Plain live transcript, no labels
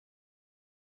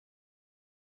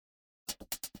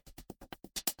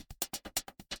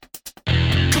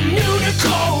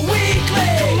Communicore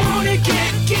Weekly. Come on and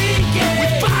get geeky. We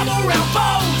bob around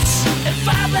boats and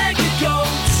five-legged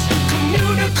goats.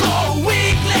 Communicore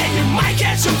Weekly. You might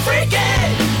catch some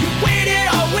freaking. You waited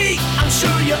all week. I'm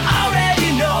sure you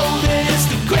already know that it's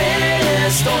the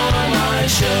greatest online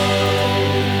show.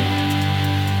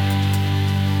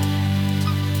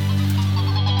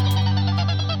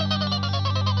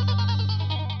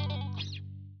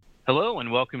 Hello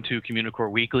and welcome to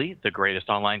Communicore Weekly, the greatest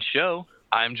online show.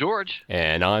 I'm George.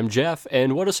 And I'm Jeff,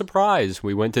 and what a surprise,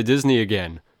 we went to Disney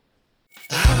again.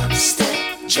 I'm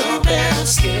step, jump, and I'm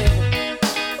scared.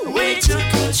 We took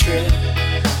a trip,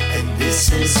 and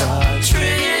this is our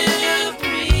trip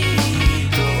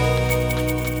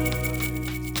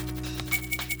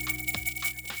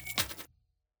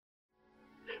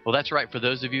Well, that's right. For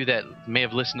those of you that may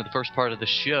have listened to the first part of the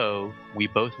show, we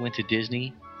both went to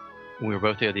Disney. We were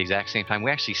both there at the exact same time. We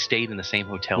actually stayed in the same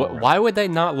hotel room. Why would they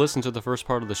not listen to the first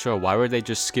part of the show? Why would they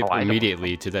just skip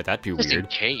immediately to that? That'd be Just weird. in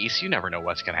case. You never know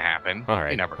what's going to happen. All right,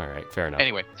 You never. all right, fair enough.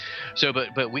 Anyway, so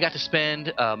but we got to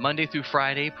spend Monday through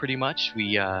Friday pretty much.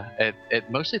 We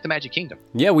mostly at the Magic Kingdom.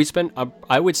 Yeah, we spent,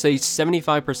 I would say,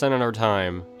 75% of our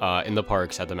time in the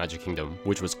parks at the Magic Kingdom,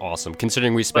 which was awesome,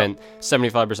 considering we spent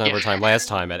 75% of our time last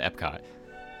time at Epcot.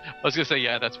 I was going to say,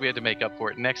 yeah, we had to make up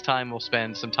for it. Next time we'll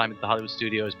spend some time at the Hollywood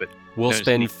Studios, but We'll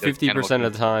spend there's the 50%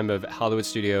 of the time of Hollywood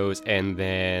Studios, and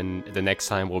then the next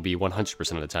time will be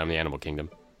 100% of the time in the Animal Kingdom.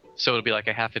 So it'll be like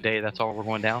a half a day. That's all we're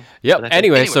going down. Yep. So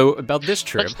Anyway, so about this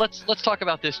trip. Let's talk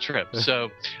about this trip.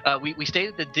 So we stayed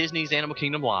at the Disney's Animal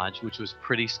Kingdom Lodge, which was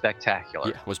pretty spectacular.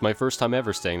 Yeah, it was my first time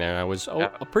ever staying there, and I was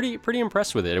pretty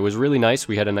impressed with it. It was really nice.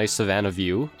 We had a nice savannah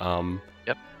view.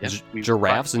 Yep.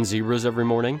 Giraffes and zebras every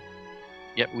morning.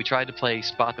 Yep. We tried to play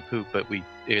Spot the Poop, but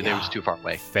it was too far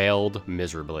away. Failed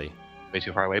miserably. Way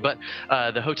too far away. But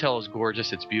the hotel is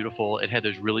gorgeous. It's beautiful. It had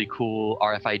those really cool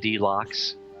RFID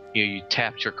locks. You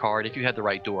tapped your card. If you had the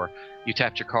right door, you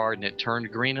tapped your card and it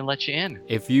turned green and let you in.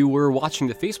 If you were watching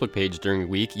the Facebook page during the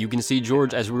week, you can see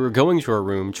George as we were going to our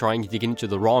room trying to get into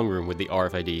the wrong room with the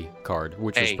RFID card,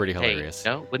 which was pretty hilarious.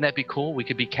 No, wouldn't that be cool? We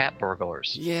could be cat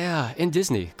burglars. Yeah, in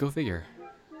Disney. Go figure.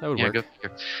 That would work. Go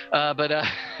figure. But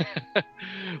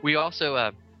we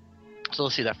also, so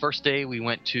let's see, that first day we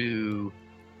went to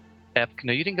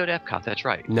No, you didn't go to Epcot, that's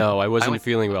right. No, I wasn't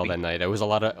feeling well that night. It was a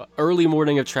lot of early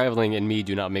morning of traveling, and me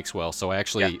do not mix well, so I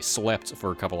actually slept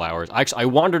for a couple hours. I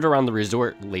wandered around the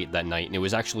resort late that night, and it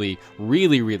was actually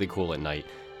really, really cool at night.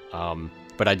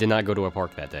 But I did not go to a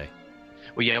park that day.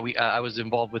 Well, yeah, I was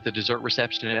involved with the dessert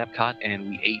reception at Epcot, and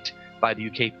we ate by the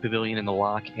UK Pavilion in the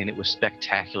Lock, and it was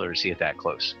spectacular to see it that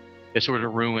close. It sort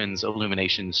of ruins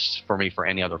illuminations for me for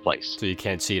any other place. So you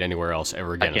can't see it anywhere else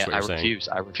ever again, is what you're saying.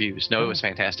 I refuse. No, it was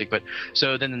fantastic. But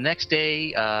so then the next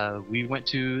day, we went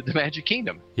to the Magic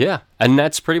Kingdom. Yeah, and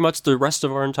that's pretty much the rest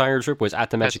of our entire trip was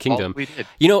at the Magic Kingdom. All we did.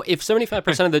 You know, if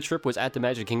 75% of the trip was at the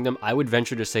Magic Kingdom, I would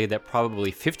venture to say that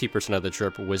probably 50% of the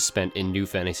trip was spent in New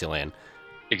Fantasyland.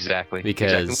 Exactly.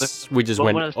 Because we just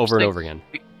went over and over again.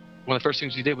 One of the first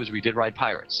things we did was we did ride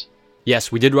Pirates. Yes,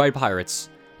 we did ride Pirates.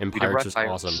 And Pirates was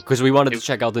awesome because we wanted to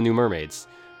check out the new mermaids.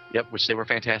 Yep, which they were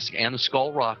fantastic. And the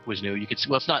Skull Rock was new. You could see,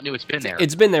 well, it's not new, it's been there.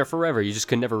 It's been there forever. You just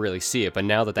could never really see it. But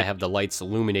now that they have the lights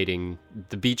illuminating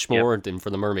the beach more, and for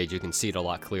the mermaids, you can see it a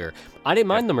lot clearer. I didn't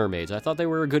mind the mermaids. I thought they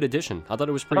were a good addition. I thought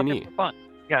it was pretty neat. Fun.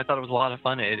 Yeah, I thought it was a lot of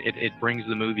fun. It brings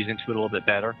the movies into it a little bit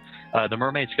better. The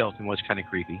mermaid skeleton was kind of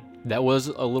creepy. That was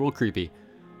a little creepy.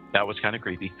 That was kind of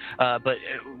creepy. But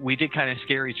we did kind of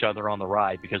scare each other on the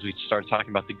ride because we started talking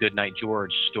about the Goodnight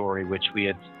George story, which we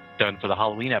had done for the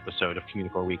Halloween episode of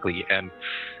Communicore Weekly, and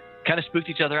kind of spooked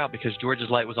each other out because George's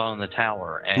light was on in the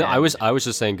tower. And... No, I was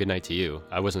just saying goodnight to you.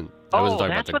 I wasn't talking about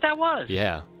that's what that was?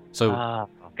 Yeah. So,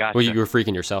 gotcha. Well, you were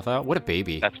freaking yourself out? What a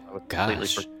baby. That's what I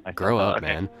was Gosh, grow up,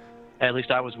 man. At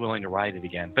least I was willing to ride it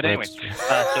again. But anyway, so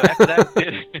after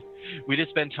that, we did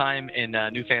spend time in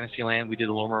New Fantasyland. We did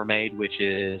The Little Mermaid, which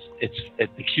is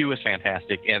the queue is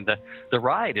fantastic, and the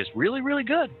ride is really, really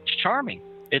good. It's charming.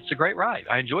 It's a great ride.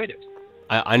 I enjoyed it.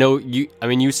 I know you. I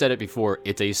mean, you said it before.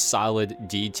 It's a solid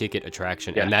D ticket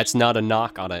attraction, and that's not a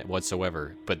knock on it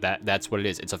whatsoever. But that's what it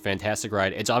is. It's a fantastic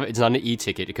ride. It's not an E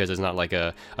ticket because it's not like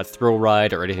a thrill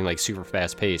ride or anything like super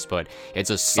fast paced. But it's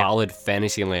a solid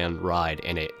Fantasyland ride,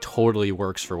 and it totally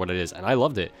works for what it is. And I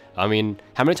loved it. I mean,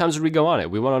 how many times did we go on it?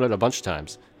 We went on it a bunch of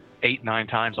times. 8-9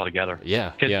 times altogether.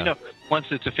 Yeah, Because, yeah. once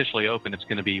it's officially open, it's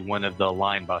going to be one of the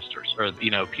line busters. Or,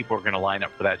 people are going to line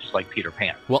up for that just like Peter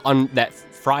Pan. Well, on that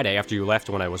Friday after you left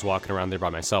when I was walking around there by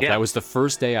myself, that was the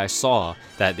first day I saw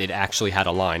that it actually had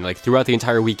a line. Like, throughout the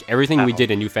entire week, everything we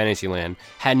did in New Fantasyland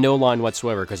had no line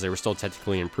whatsoever because they were still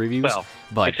technically in previews. Well,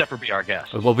 but, except for Be Our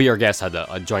Guest. Well, Be Our Guest had a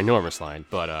ginormous line,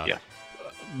 but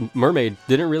Mermaid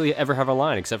didn't really ever have a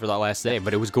line except for that last day,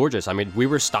 but it was gorgeous. I mean, we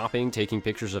were stopping, taking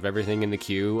pictures of everything in the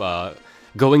queue,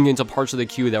 going into parts of the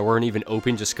queue that weren't even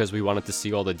open just because we wanted to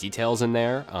see all the details in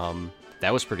there.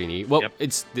 That was pretty neat. Well,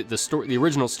 it's the story, the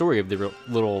original story of the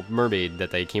Little Mermaid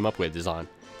that they came up with is on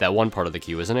that one part of the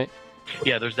queue, isn't it?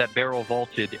 Yeah, there's that barrel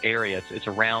vaulted area. It's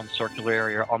a round circular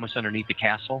area almost underneath the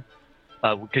castle.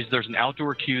 Because there's an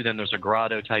outdoor queue, then there's a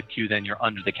grotto type queue, then you're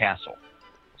under the castle.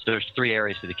 So there's 3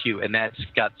 areas to the queue, and that's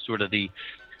got sort of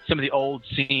some of the old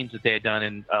scenes that they had done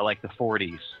in like the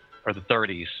 40s or the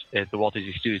 30s at the Walt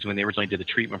Disney Studios when they originally did the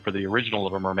treatment for the original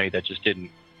Little Mermaid that just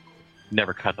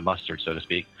never cut the mustard, so to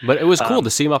speak. But it was cool to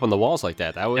see them up on the walls like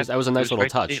that. That was a nice little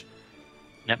touch.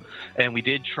 Yep. And we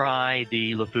did try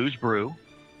the LeFou's Brew.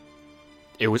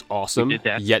 It was awesome,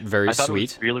 yet very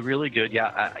sweet. It was really, really good.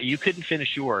 Yeah, you couldn't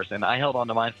finish yours, and I held on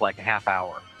to mine for like a half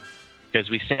hour because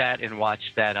we sat and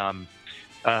watched that.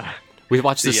 We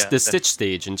watched the Stitch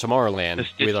stage in Tomorrowland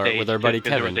with our buddy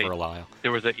Kevin for a while.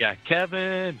 There was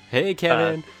Kevin. Hey,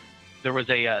 Kevin. There was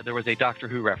a Doctor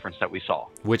Who reference that we saw,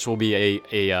 which will be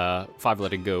a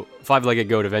five-legged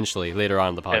goat eventually later on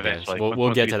in the podcast.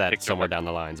 We'll get to that somewhere down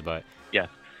the lines, but yes.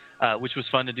 Which was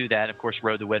fun to do that. Of course,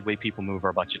 rode the Wedway People Mover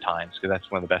a bunch of times because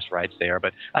that's one of the best rides there.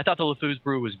 But I thought the LeFou's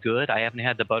Brew was good. I haven't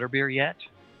had the butterbeer yet,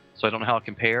 so I don't know how it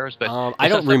compares. But I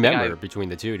don't remember between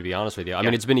the two, to be honest with you. I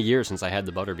mean, it's been a year since I had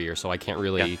the butterbeer, so I can't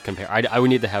really compare. I would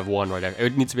need to have one right after. It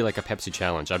would need to be like a Pepsi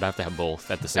challenge. I'd have to have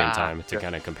both at the same time to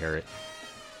kind of compare it.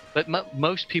 But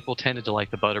most people tended to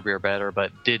like the butterbeer better,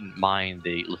 but didn't mind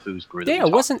the LeFou's Brew. Yeah, it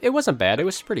wasn't bad. It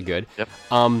was pretty good. Yep.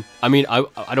 I mean, I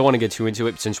don't want to get too into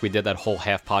it since we did that whole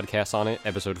half podcast on it,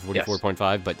 episode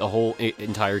 44.5. But the whole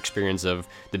entire experience of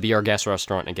the Be Our Guest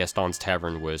restaurant and Gaston's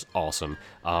Tavern was awesome.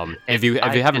 If you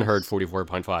haven't heard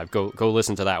 44.5, go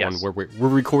listen to that one where we're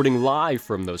recording live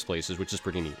from those places, which is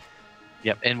pretty neat.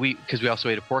 Yep, and because we also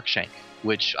ate a pork shank,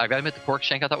 which I gotta admit the pork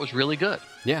shank I thought was really good.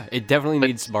 Yeah, it definitely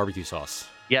needs barbecue sauce.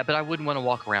 Yeah, but I wouldn't want to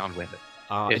walk around with it.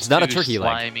 It's not a turkey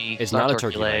slimy, leg. It's not a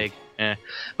turkey leg.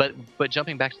 But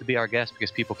jumping back to the Be Our Guest,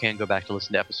 because people can go back to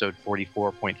listen to episode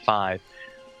 44.5,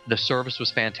 the service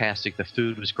was fantastic. The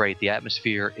food was great. The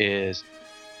atmosphere it's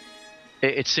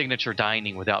signature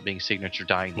dining without being signature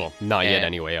dining. Well, not yet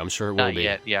anyway. I'm sure it will be. Not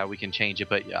yet. Yeah, we can change it.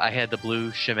 But I had the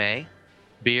Blue Chimay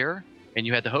beer, and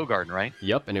you had the Hoegaarden, right?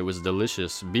 Yep, and it was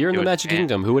delicious. Beer in the Magic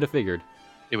Kingdom. Who would have figured?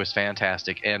 It was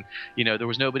fantastic. And, there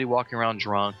was nobody walking around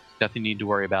drunk, nothing you need to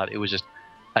worry about. It was just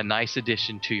a nice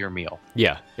addition to your meal.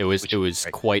 Yeah, it was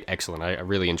quite excellent. I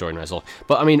really enjoyed myself.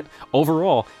 But, I mean,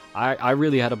 overall, I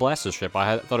really had a blast this trip.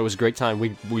 I thought it was a great time.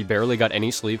 We barely got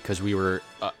any sleep because we were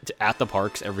at the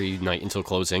parks every night until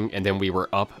closing, and then we were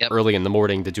up early in the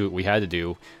morning to do what we had to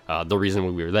do, the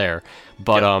reason we were there.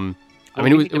 But, I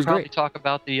mean, it was great. Talk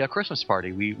about the Christmas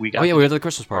party. We got we had the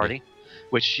Christmas party.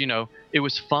 Which, it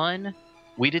was fun.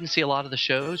 We didn't see a lot of the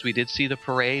shows. We did see the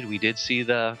parade. We did see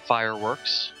the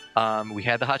fireworks. We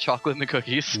had the hot chocolate and the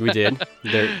cookies. We did.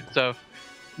 So,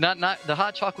 not the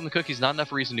hot chocolate and the cookies. Not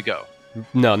enough reason to go.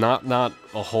 No, not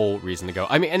a whole reason to go.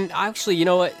 I mean, and actually, you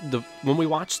know what? When we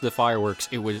watched the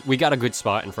fireworks, we got a good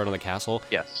spot in front of the castle.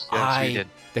 Yes, we did.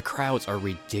 The crowds are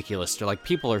ridiculous. They're like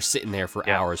people are sitting there for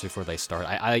hours before they start.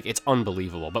 It's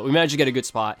unbelievable. But we managed to get a good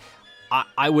spot.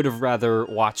 I would have rather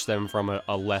watched them from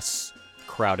a less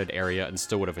crowded area and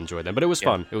still would have enjoyed them, but it was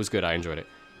fun. It was good. I enjoyed it.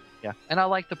 Yeah, and I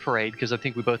like the parade because I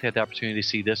think we both had the opportunity to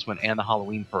see this one and the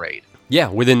Halloween parade. Yeah,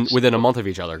 within a month of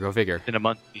each other. Go figure. Within a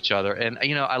month of each other, and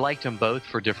I liked them both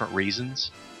for different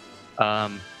reasons.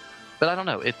 But I don't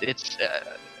know. It's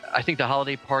I think the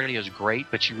holiday party is great,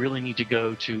 but you really need to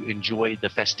go to enjoy the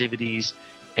festivities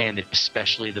and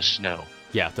especially the snow.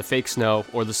 Yeah, the fake snow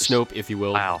or the Snope, if you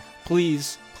will. Wow.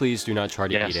 Please do not try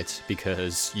to eat it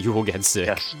because you will get sick.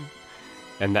 Yes.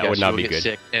 And that would not be good.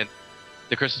 Sick. And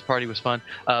the Christmas party was fun.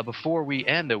 Before we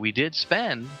end, though, we did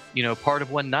spend, part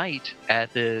of one night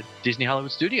at the Disney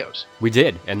Hollywood Studios. We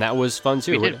did, and that was fun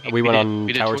too. We went on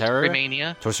Tower Terror. Toy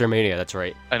Mania, that's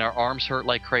right. And our arms hurt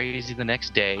like crazy the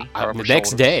next day. The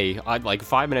next day, like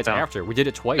 5 minutes after, we did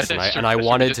it twice, and I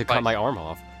wanted to cut my arm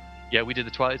off. Yeah, we did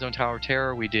the Twilight Zone Tower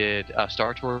Terror. We did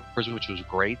Star Tours, which was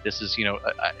great. This is,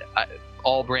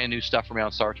 all brand new stuff from me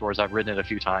on Star Tours. I've ridden it a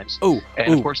few times. Of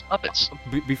course, Muppets.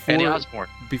 Andy Osborne.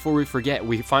 Before we forget,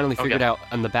 we finally figured out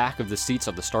on the back of the seats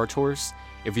of the Star Tours,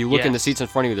 If you look in the seats in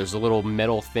front of you, there's a little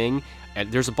metal thing,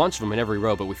 and there's a bunch of them in every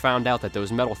row, but we found out that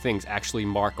those metal things actually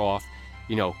mark off,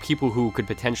 people who could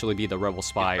potentially be the rebel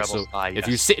spy. If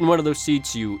you sit in one of those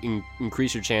seats, you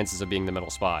increase your chances of being the metal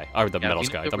spy, or the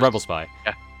rebel spy.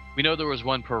 Yeah, we know there was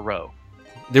one per row.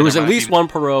 There was at least one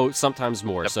per row, sometimes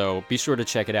more, so be sure to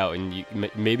check it out, and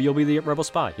maybe you'll be the rebel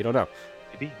spy. You don't know.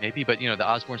 Maybe, but the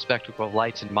Osborne Spectacle of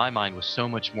Lights, in my mind, was so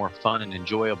much more fun and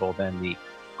enjoyable than the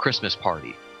Christmas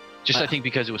party. I think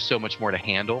because it was so much more to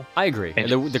handle. I agree.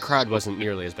 And the crowd wasn't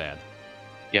nearly as bad.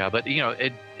 Yeah, but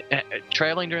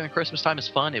traveling during the Christmas time is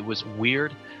fun. It was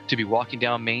weird to be walking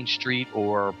down Main Street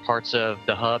or parts of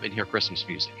the hub and hear Christmas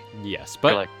music. Yes,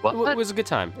 but it was a good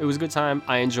time. It was a good time.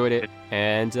 I enjoyed it,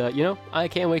 and I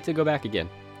can't wait to go back again.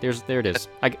 There it is.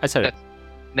 I said it.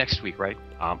 Next week, right?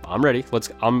 I'm ready.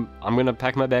 I'm gonna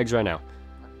pack my bags right now.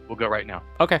 We'll go right now.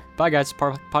 Okay, bye guys.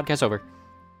 Podcast over.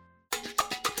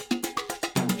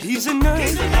 He's a nerd,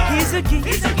 he's a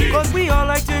geek, but we all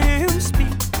like to hear him speak.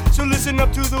 So listen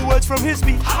up to the words from his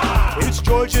speech. It's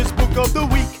George's Book of the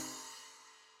Week.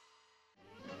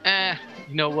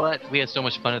 You know what? We had so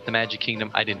much fun at the Magic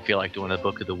Kingdom, I didn't feel like doing a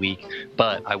Book of the Week.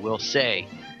 But I will say,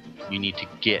 you need to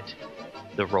get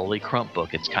the Rolly Crump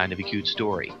book. It's kind of a cute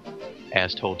story,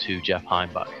 as told to Jeff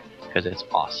Heimbuck, because it's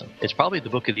awesome. It's probably the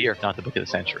book of the year, if not the book of the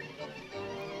century.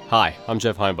 Hi, I'm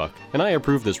Jeff Heimbuck, and I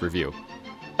approve this review.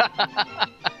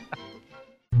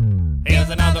 Here's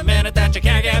another minute that you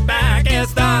can't get back.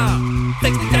 It's the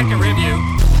 60-second review.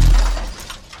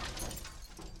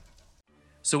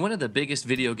 So one of the biggest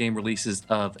video game releases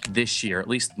of this year, at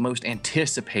least most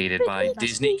anticipated by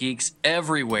Disney geeks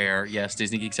everywhere. Yes,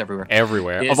 Disney geeks everywhere.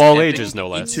 Everywhere. Of all ages, no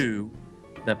less. 2,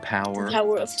 The Power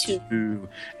of Two.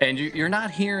 And you're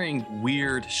not hearing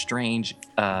weird, strange...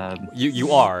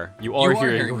 You are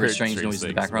hearing weird, strange noises in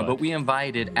the background, but we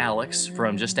invited Alex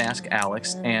from Just Ask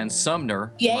Alex and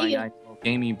Sumner, my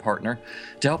gaming partner,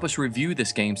 to help us review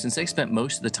this game, since they spent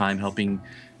most of the time helping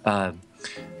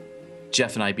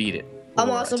Jeff and I beat it. I'm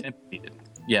awesome. Beat it.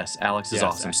 Yes, Alex is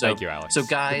awesome. So, thank you, Alex. So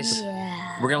guys,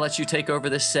 we're going to let you take over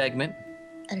this segment.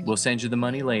 We'll send you the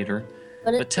money later.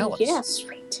 But tell us,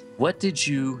 what did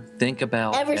you think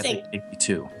about everything? Epic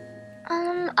 2?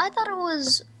 I thought it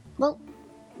was,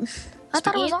 I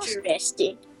thought it was awesome.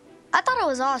 Interesting. I thought it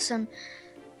was awesome.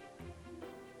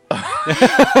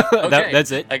 Okay,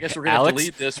 that's it. I guess we're going to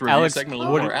leave this review segment a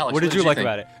little more. Alex, what did you like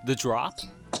about it? The drop?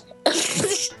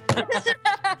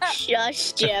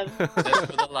 Shush, Jim. Just for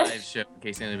the live show, in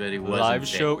case anybody wasn't live there.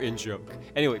 show in joke.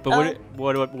 Anyway, but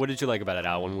what did you like about it,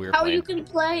 Al, when we were How playing? you can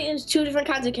play is 2 different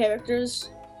kinds of characters.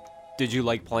 Did you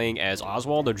like playing as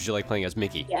Oswald, or did you like playing as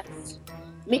Mickey? Yes.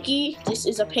 Mickey, this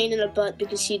is a pain in the butt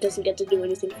because he doesn't get to do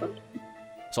anything fun.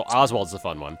 So Oswald's the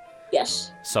fun one.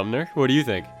 Yes. Sumner, what do you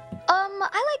think?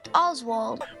 I liked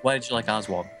Oswald. Why did you like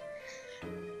Oswald?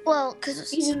 Well, because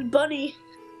He's a bunny.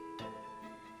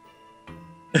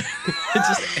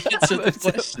 Just answer the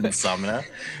question, Sumner.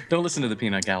 Don't listen to the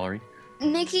peanut gallery.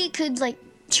 Mickey could,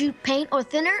 shoot paint or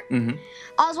thinner. Mm-hmm.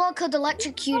 Oswald could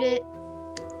electrocute it.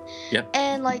 Yep.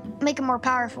 And, make it more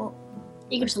powerful.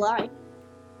 He can fly.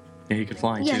 Yeah, he could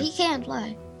fly, Yeah, too. he can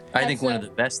fly. I think one of the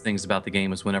best things about the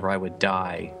game was whenever I would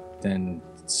die, then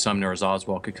Sumner as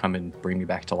Oswald could come and bring me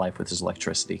back to life with his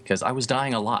electricity, because I was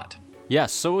dying a lot.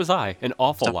 Yes, so was I. An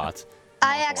awful lot.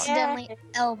 I accidentally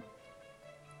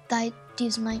died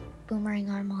using my boomerang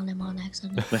arm on him on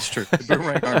accident. That's true. The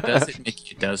boomerang arm does hit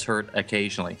Mickey. It does hurt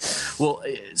occasionally. Well,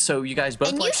 so you guys both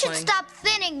And like you should playing? stop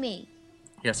thinning me.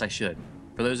 Yes, I should.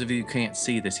 For those of you who can't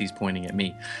see this, he's pointing at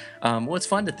me. Well, it's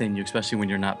fun to thin you, especially when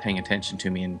you're not paying attention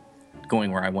to me and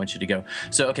going where I want you to go.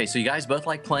 So you guys both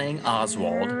like playing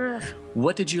Oswald.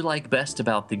 What did you like best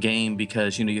about the game?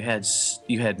 Because you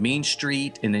had Mean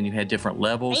Street, and then you had different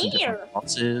levels and different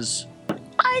bosses.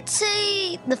 I'd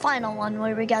say the final one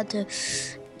where we got to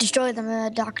destroy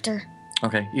the doctor.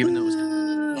 Okay, even though it was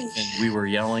and we were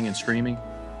yelling and screaming.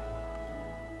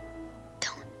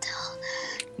 Don't tell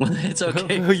that. Well, it's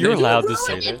okay. You're allowed to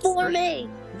say Ruin it that. for me.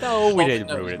 No, we didn't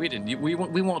ruin it. We didn't.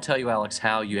 We won't tell you, Alex,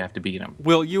 how you have to beat him.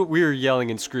 Well, we were yelling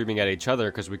and screaming at each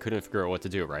other because we couldn't figure out what to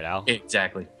do, right, Al?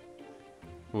 Exactly.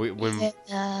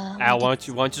 Al, why don't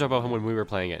you talk about when we were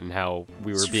playing it and how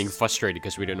we were being frustrated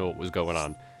because we didn't know what was going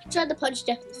on? I tried to punch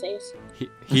Jeff in the face.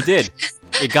 He did.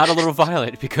 It got a little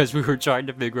violent because we were trying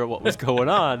to figure out what was going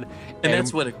on. And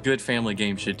that's what a good family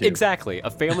game should do. Exactly.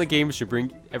 A family game should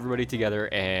bring everybody together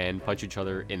and punch each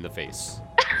other in the face.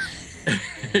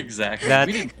 Exactly. That-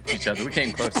 We didn't touch each other. We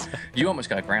came close. You almost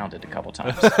got grounded a couple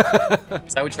times.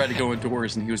 So I would try to go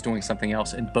indoors, and he was doing something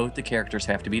else. And both the characters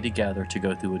have to be together to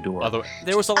go through a door. Although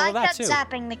there was a lot I of that kept too.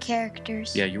 zapping the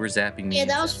characters. Yeah, you were zapping me. Yeah,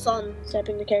 that was fun,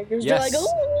 zapping the characters. Yes. They're like,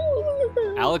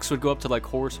 ooh. Alex would go up to like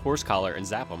horse collar and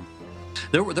zap him.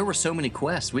 There were so many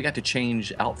quests. We got to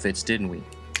change outfits, didn't we?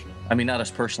 I mean, not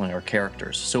us personally, our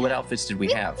characters. So what outfits did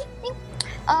we have?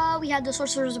 We had the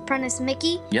Sorcerer's Apprentice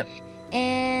Mickey. Yep.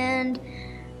 And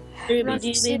Yeah,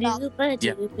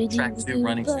 tracksuit,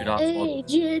 running suit, Oswald.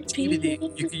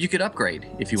 You could upgrade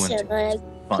if you wanted to.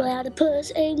 Fun.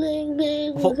 Platypus, ailing,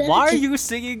 Why are you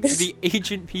singing the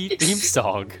Agent P theme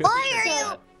song? why are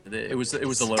you? It was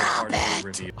the lower part of the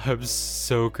review. I'm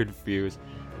so confused.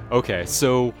 Okay,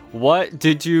 so what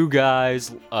did you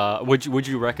guys would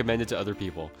you recommend it to other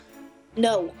people?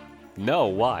 No, No,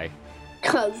 why?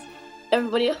 because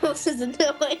everybody else is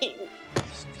annoying.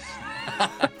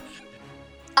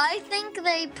 I think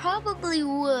they probably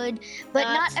would, but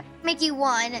not Epic Mickey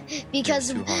 1 because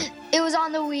It was too hard. it was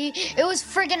on the Wii. It was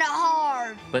freaking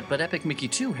hard. But Epic Mickey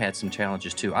 2 had some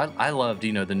challenges too. I loved,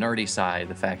 the nerdy side,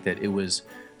 the fact that it was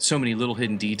so many little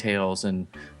hidden details and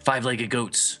five-legged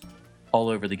goats all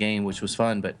over the game, which was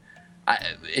fun, but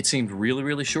it seemed really,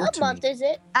 really short What to month me. is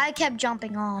it? I kept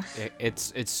jumping off.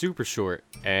 It's super short,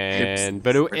 and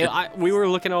It's- we were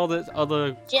looking at all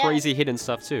the Yeah. crazy hidden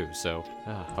stuff too. So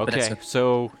okay, that's-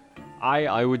 so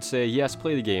I would say yes,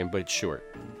 play the game, but it's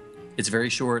short. It's very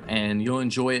short, and you'll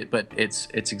enjoy it, but it's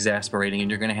exasperating, and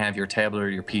you're going to have your tablet or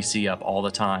your PC up all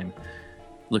the time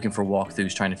looking for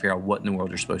walkthroughs, trying to figure out what in the world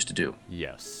you're supposed to do.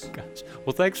 Yes. Gotcha.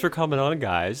 Well, thanks for coming on,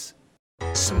 guys.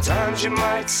 Sometimes you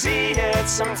might see it,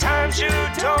 sometimes you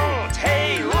don't.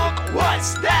 Hey, look,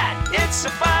 what's that? It's a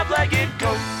five-legged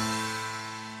goat.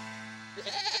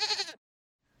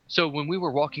 So when we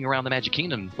were walking around the Magic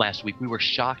Kingdom last week, we were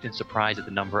shocked and surprised at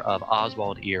the number of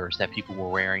Oswald ears that people were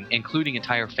wearing, including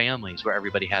entire families where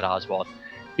everybody had Oswald.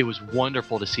 It was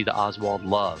wonderful to see the Oswald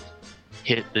love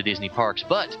hit the Disney parks.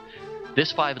 But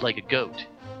this five-legged goat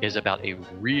is about a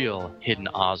real hidden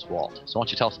Oswald. So why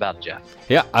don't you tell us about it, Jeff?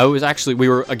 Yeah, we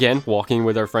were again walking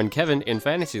with our friend Kevin in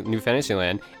New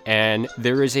Fantasyland, and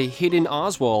there is a hidden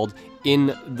Oswald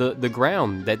in the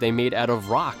ground that they made out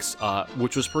of rocks,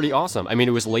 which was pretty awesome. I mean,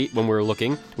 it was late when we were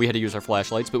looking. We had to use our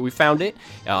flashlights, but we found it.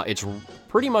 It's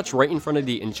pretty much right in front of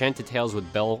the Enchanted Tales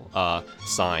with Belle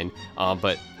sign.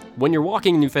 But when you're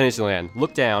walking in New Fantasyland,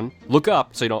 look down, look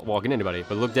up so you don't walk into anybody,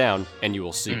 but look down and you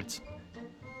will see it.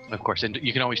 Of course, and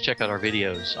you can always check out our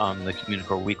videos on the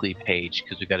Communicore Weekly page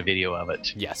because we've got a video of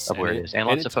it. Yes, Of where and it is, and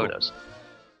lots of it's cool. photos.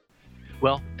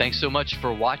 Well, thanks so much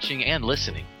for watching and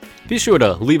listening. Be sure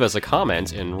to leave us a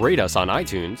comment and rate us on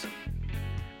iTunes.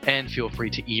 And feel free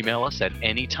to email us at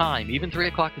any time, even 3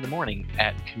 o'clock in the morning,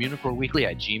 at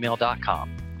communicoreweekly@gmail.com.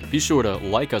 Be sure to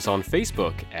like us on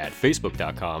Facebook at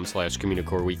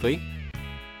facebook.com/CommunicoreWeekly.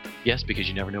 Yes, because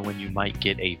you never know when you might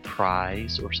get a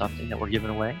prize or something that we're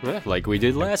giving away. Like we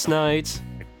did last night.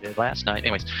 Did last night.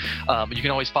 Anyways, you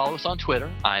can always follow us on Twitter.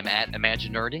 I'm at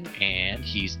Imagine Nerding, and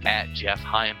he's at Jeff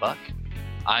Heimbuck.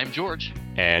 I'm George,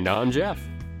 And I'm Jeff.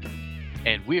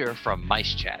 and we're from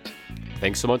Mice Chat.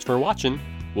 Thanks so much for watching.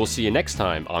 We'll see you next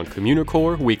time on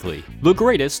Communicore Weekly, the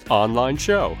greatest online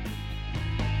show.